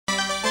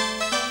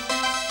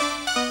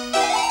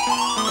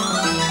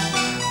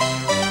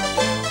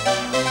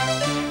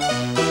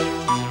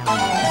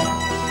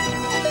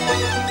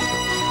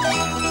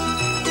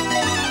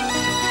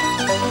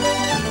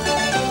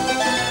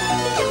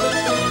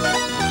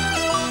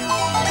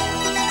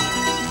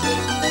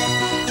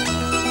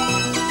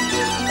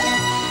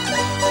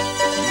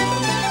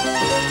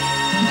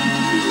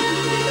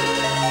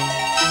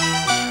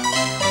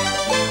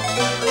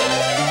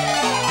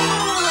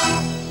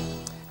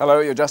Hello,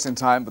 you're just in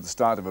time for the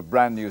start of a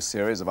brand new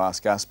series of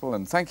Ask Aspel,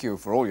 and thank you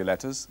for all your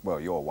letters. Well,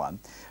 you're one.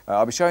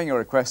 I'll be showing your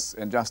requests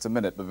in just a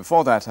minute, but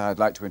before that I'd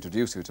like to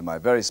introduce you to my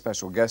very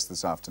special guest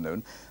this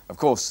afternoon. Of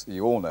course,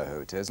 you all know who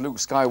it is, Luke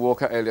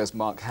Skywalker alias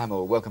Mark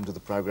Hamill. Welcome to the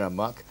programme,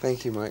 Mark.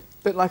 Thank you, Mike.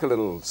 Bit like a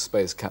little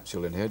space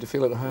capsule in here. Do you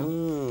feel at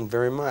home?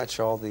 Very much,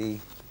 all the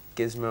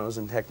gizmos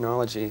and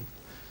technology.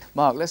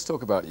 Mark, let's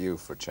talk about you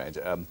for a change.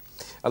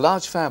 A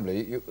large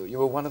family, you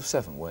were one of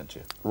 7, weren't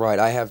you? Right,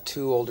 I have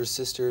 2 older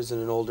sisters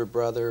and an older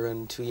brother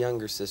and 2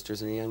 younger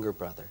sisters and a younger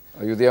brother.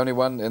 Are you the only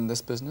one in this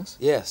business?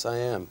 Yes, I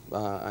am.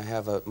 I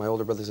have my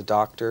older brother's a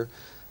doctor,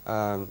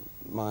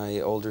 my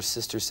older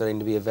sister's studying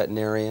to be a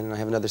veterinarian, and I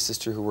have another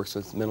sister who works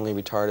with mentally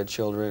retarded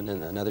children,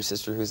 and another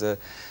sister who's a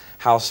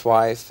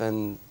housewife,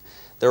 and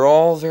they're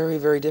all very,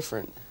 very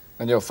different.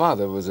 And your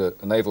father was a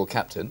naval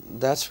captain?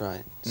 That's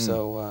right.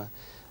 So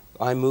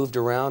I moved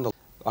around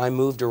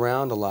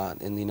a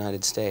lot in the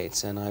United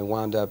States, and I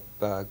wound up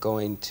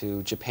going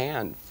to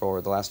Japan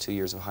for the last 2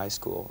 years of high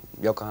school,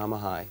 Yokohama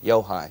High,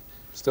 Yo-High.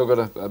 Still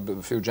got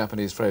a few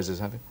Japanese phrases,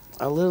 have you?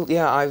 A little,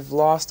 yeah. I've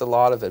lost a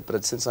lot of it,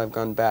 but since I've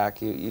gone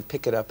back, you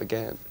pick it up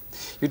again.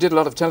 You did a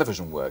lot of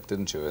television work,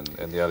 didn't you,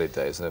 in the early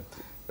days?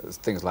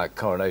 Things like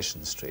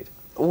Coronation Street.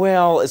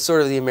 Well, it's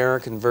sort of the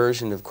American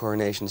version of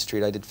Coronation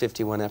Street. I did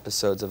 51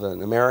 episodes of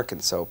an American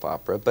soap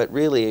opera, but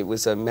really it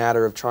was a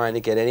matter of trying to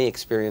get any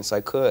experience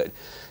I could.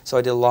 So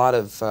I did a lot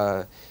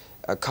of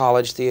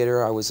college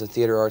theater. I was a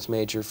theater arts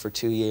major for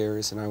 2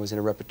 years, and I was in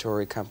a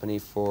repertory company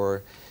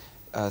for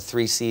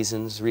 3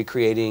 seasons,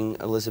 recreating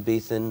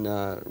Elizabethan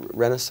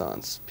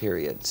Renaissance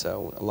period.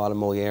 So a lot of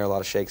Moliere, a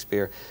lot of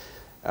Shakespeare,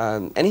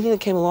 anything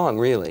that came along,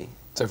 really.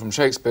 So from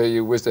Shakespeare,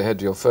 you whizzed ahead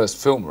to your first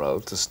film role,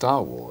 to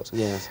Star Wars.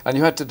 Yes. And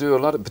you had to do a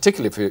lot of,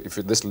 particularly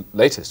for this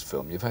latest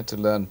film, you've had to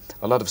learn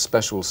a lot of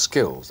special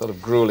skills, a lot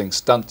of grueling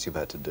stunts you've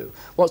had to do.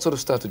 What sort of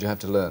stuff did you have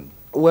to learn?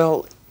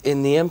 Well,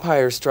 in The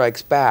Empire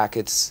Strikes Back,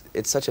 it's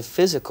such a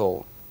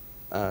physical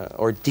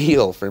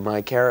ordeal for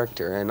my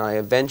character, and I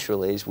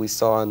eventually, as we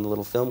saw in the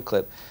little film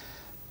clip,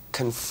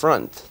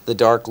 confront the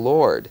Dark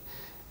Lord,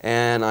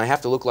 and I have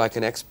to look like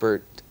an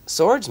expert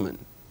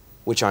swordsman,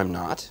 which I'm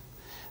not.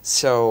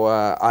 So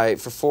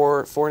for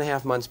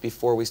 4.5 months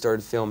before we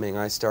started filming,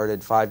 I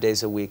started 5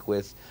 days a week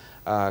with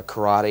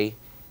karate,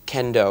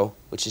 kendo,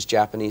 which is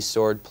Japanese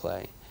sword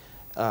play.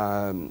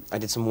 I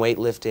did some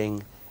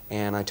weightlifting,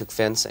 and I took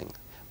fencing.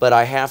 But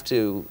I have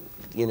to,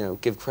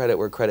 give credit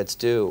where credit's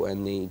due,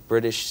 and the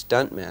British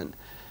stuntmen,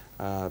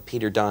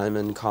 Peter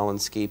Diamond, Colin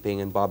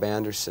Skeeping, and Bob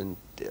Anderson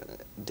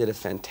did a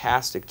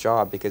fantastic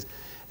job because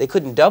they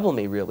couldn't double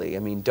me, really. I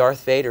mean,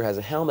 Darth Vader has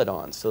a helmet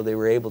on, so they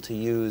were able to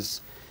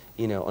use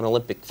an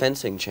Olympic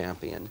fencing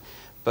champion,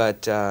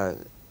 but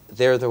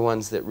they're the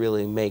ones that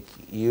really make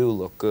you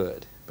look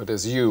good. But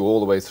as you all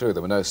the way through,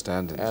 there were no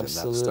stand-ins in that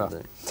stuff.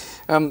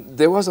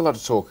 There was a lot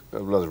of talk, a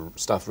lot of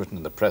stuff written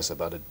in the press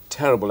about a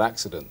terrible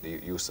accident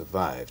that you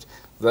survived.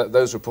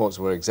 Those reports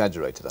were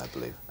exaggerated, I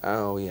believe.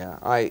 Oh, yeah.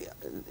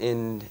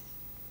 In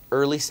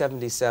early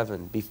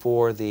 '77,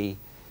 before the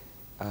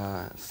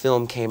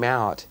film came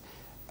out,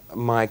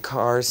 my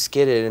car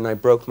skidded and I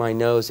broke my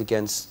nose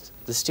against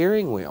the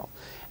steering wheel.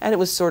 And it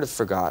was sort of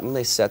forgotten.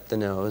 They set the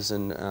nose,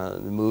 and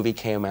the movie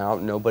came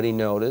out. Nobody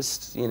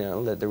noticed,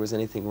 that there was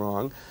anything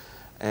wrong.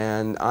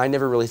 And I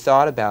never really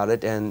thought about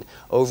it. And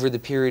over the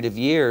period of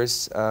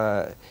years,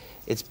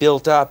 it's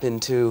built up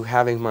into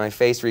having my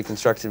face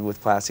reconstructed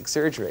with plastic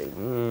surgery.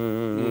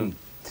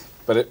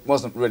 But it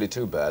wasn't really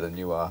too bad, and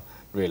you are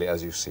really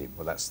as you seem.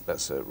 Well,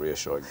 that's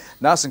reassuring.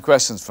 Now some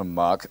questions from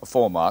Mark.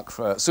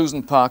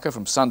 Susan Parker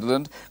from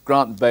Sunderland,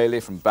 Grant Bailey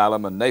from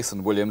Balham, and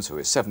Nathan Williams, who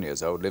is 7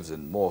 years old, lives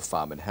in Moor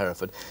Farm in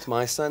Hereford. It's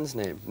my son's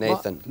name,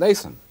 Nathan.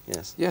 Nathan?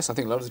 Yes. Yes, I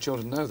think a lot of the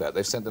children know that.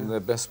 They've sent them their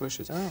best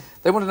wishes. Oh.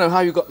 They want to know how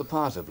you got the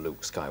part of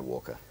Luke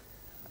Skywalker.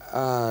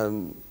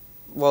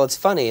 Well, it's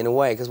funny in a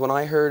way, because when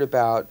I heard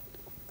about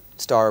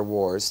Star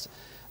Wars,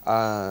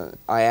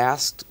 I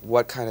asked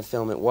what kind of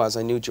film it was.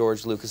 I knew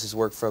George Lucas's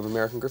work from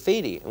American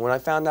Graffiti, and when I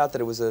found out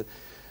that it was a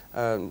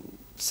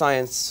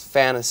science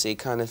fantasy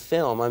kind of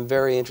film, I'm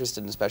very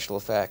interested in special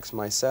effects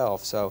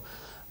myself, so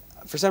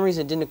for some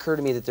reason it didn't occur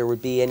to me that there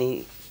would be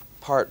any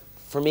part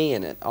for me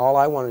in it. All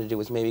I wanted to do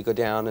was maybe go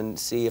down and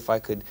see if I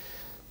could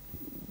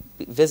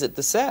visit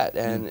the set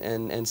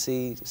and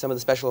see some of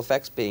the special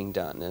effects being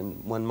done,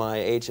 and when my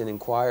agent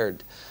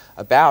inquired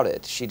about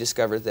it, she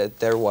discovered that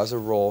there was a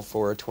role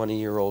for a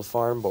 20-year-old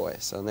farm boy.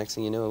 So next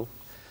thing you know,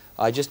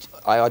 I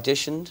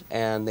auditioned,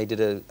 and they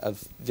did a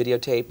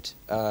videotaped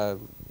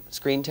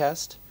screen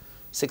test,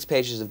 6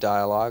 pages of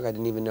dialogue. I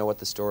didn't even know what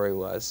the story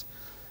was.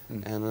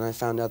 And then I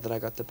found out that I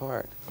got the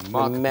part.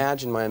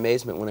 Imagine my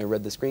amazement when I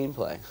read the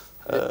screenplay.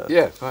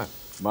 Yeah, right.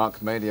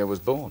 Mark Mania was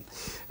born.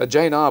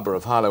 Jane Arbour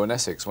of Harlow in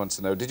Essex wants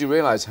to know, did you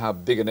realise how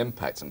big an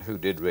impact, and who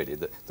did really,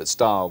 that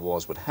Star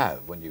Wars would have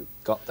when you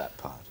got that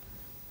part?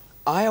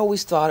 I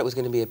always thought it was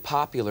going to be a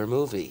popular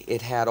movie.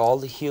 It had all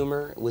the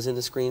humor, it was in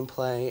the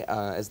screenplay,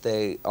 as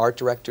the art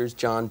directors,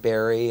 John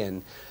Barry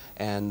and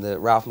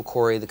Ralph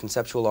McQuarrie, the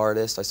conceptual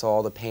artist. I saw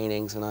all the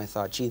paintings and I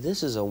thought, gee,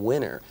 this is a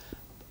winner.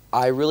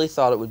 I really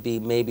thought it would be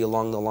maybe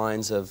along the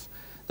lines of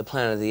the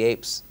Planet of the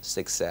Apes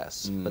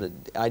success, but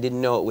I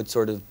didn't know it would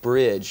sort of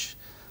bridge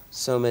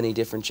so many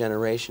different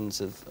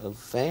generations of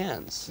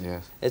fans.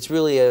 Yes. It's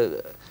really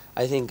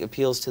I think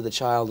appeals to the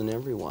child in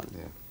everyone.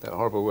 Yeah. That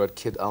horrible word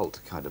kid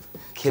alt kind of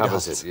Kid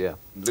covers alt. it, yeah.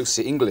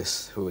 Lucy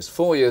Inglis, who was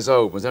 4 years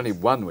old, was only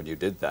 1 when you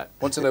did that.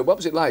 Want to know, what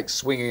was it like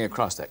swinging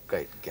across that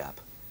great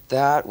gap?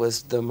 That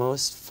was the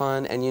most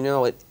fun, and you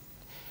know,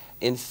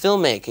 in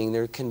filmmaking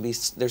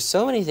there's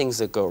so many things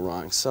that go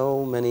wrong,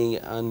 so many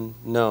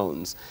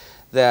unknowns,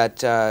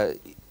 that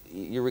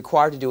you're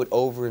required to do it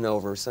over and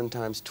over,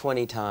 sometimes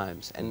 20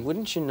 times. And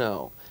wouldn't you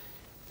know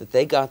that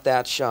they got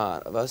that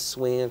shot of us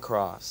swinging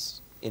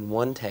across in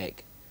one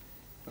take.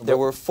 There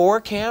were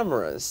 4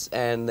 cameras,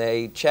 and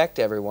they checked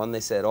everyone. They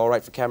said, all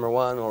right for camera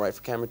 1, all right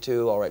for camera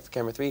 2, all right for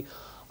camera 3,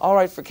 all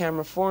right for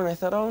camera 4, and I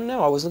thought, oh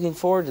no, I was looking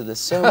forward to this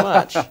so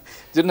much.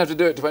 Didn't have to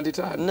do it 20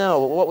 times. No,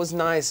 but what was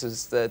nice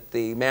was that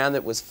the man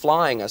that was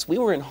flying us, we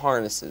were in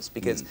harnesses,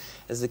 because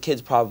as the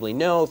kids probably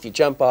know, if you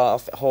jump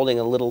off holding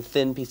a little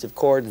thin piece of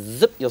cord,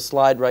 zip, you'll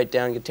slide right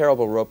down, get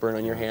terrible rope burn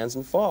on your hands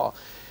and fall.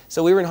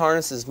 So we were in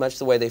harnesses much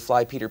the way they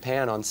fly Peter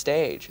Pan on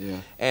stage.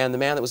 Yeah. And the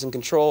man that was in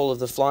control of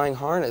the flying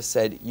harness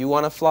said, you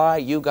want to fly?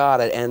 You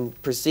got it. And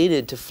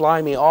proceeded to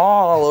fly me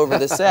all over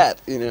the set,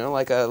 you know,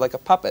 like a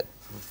puppet.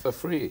 For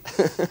free.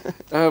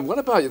 What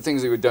about the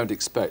things that you don't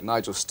expect?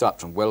 Nigel Stutt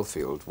from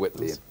Wellfield,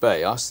 Whitley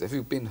Bay asked, have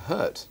you been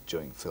hurt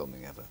during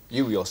filming ever?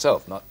 You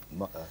yourself, not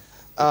the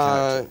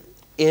character.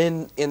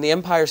 In The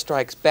Empire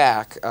Strikes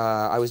Back,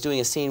 I was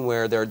doing a scene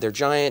where they're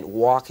giant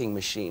walking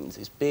machines,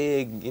 these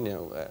big, you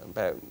know,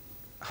 about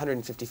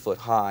 150-foot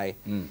high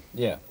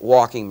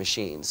walking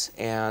machines.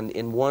 And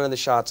in one of the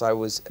shots, I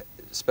was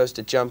supposed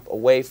to jump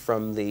away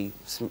from the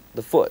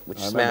foot, which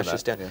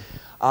smashes down. Yeah.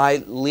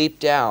 I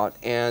leaped out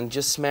and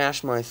just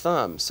smashed my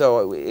thumb.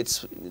 So it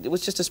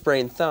was just a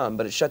sprained thumb,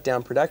 but it shut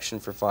down production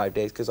for 5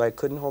 days because I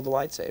couldn't hold the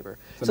lightsaber.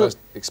 The most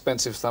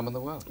expensive thumb in the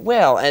world.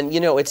 Well, and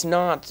you know, it's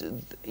not,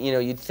 you know,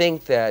 you'd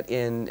think that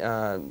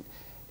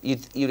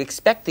you'd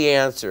expect the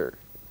answer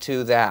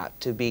to that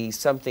to be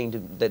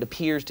something that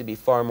appears to be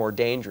far more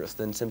dangerous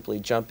than simply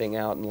jumping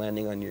out and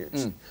landing on your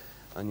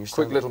Quick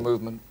stomach. little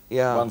movement,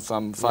 Yeah. one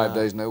thumb, 5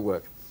 days, no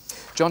work.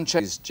 John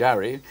Chase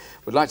Jarry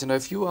would like to know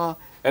if you are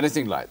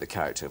anything like the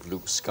character of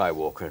Luke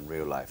Skywalker in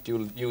real life. Do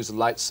you use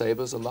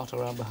lightsabers a lot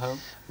around the home?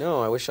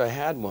 No, I wish I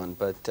had one,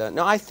 but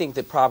no, I think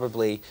that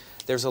probably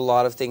there's a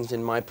lot of things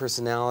in my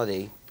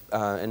personality,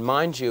 and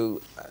mind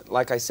you,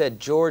 like I said,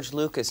 George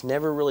Lucas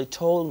never really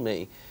told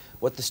me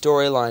what the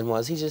storyline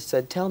was. He just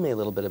said, tell me a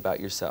little bit about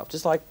yourself,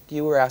 just like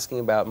you were asking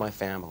about my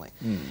family.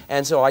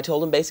 And so I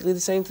told him basically the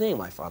same thing.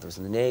 My father was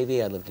in the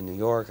Navy, I lived in New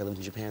York, I lived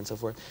in Japan, and so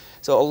forth.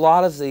 So a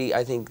lot of the,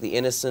 I think, the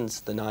innocence,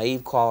 the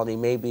naive quality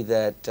maybe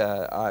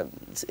that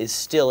is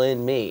still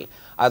in me.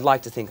 I'd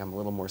like to think I'm a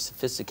little more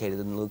sophisticated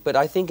than Luke, but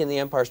I think in The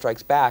Empire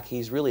Strikes Back,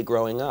 he's really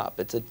growing up.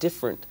 It's a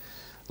different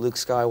Luke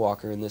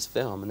Skywalker in this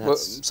film, and that's...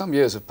 Well, some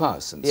years have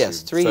passed since you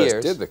 3 first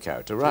years. did the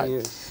character, right? 3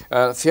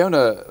 years.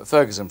 Fiona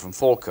Ferguson from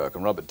Falkirk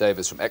and Robert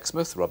Davis from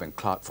Exmouth, Robin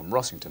Clark from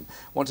Rossington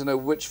want to know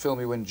which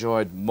film you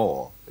enjoyed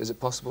more. Is it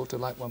possible to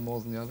like one more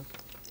than the other?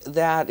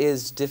 That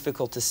is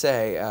difficult to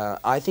say.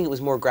 I think it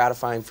was more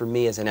gratifying for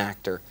me as an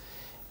actor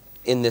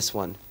in this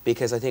one,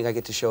 because I think I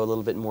get to show a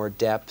little bit more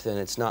depth, and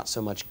it's not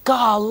so much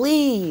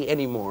golly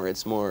anymore.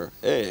 It's more,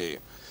 hey.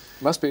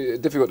 Must be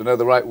difficult to know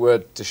the right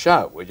word to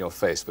shout when you're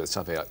faced with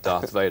something like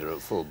Darth Vader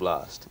at full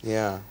blast.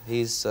 Yeah,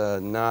 he's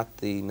not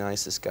the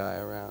nicest guy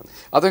around.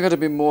 Are there going to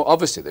be more?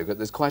 Obviously,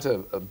 there's quite a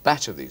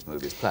batch of these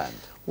movies planned.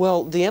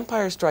 Well, The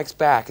Empire Strikes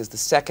Back is the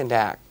second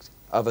act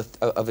of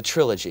a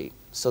trilogy.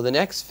 So the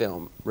next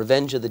film,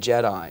 Revenge of the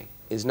Jedi,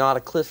 is not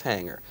a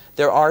cliffhanger.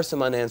 There are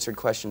some unanswered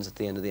questions at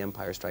the end of The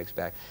Empire Strikes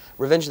Back.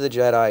 Revenge of the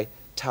Jedi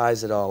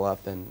ties it all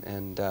up,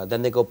 and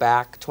then they go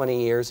back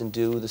 20 years and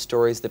do the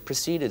stories that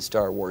preceded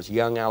Star Wars,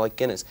 young Alec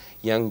Guinness,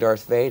 young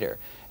Darth Vader.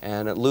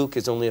 And Luke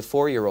is only a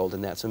 4-year-old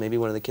in that, so maybe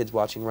one of the kids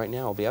watching right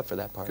now will be up for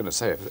that part. I'm going to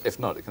say, if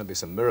not, it's going to be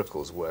some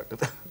miracles worked.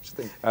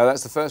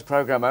 That's the first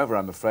programme over,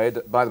 I'm afraid.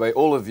 By the way,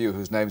 all of you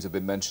whose names have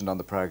been mentioned on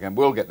the programme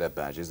will get their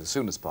badges as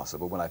soon as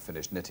possible when I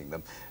finish knitting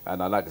them.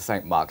 And I'd like to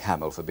thank Mark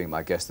Hamill for being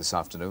my guest this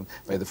afternoon.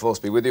 May the Force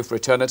be with you for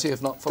eternity,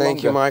 if not for longer.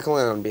 Thank you, Michael,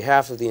 and on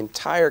behalf of the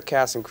entire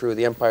cast and crew of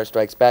The Empire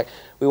Strikes Back,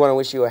 we want to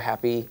wish you a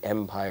happy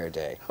Empire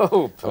Day.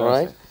 Oh, perfect. All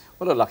right?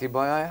 What a lucky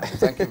boy I am.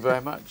 Thank you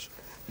very much.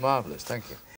 Marvellous, thank you.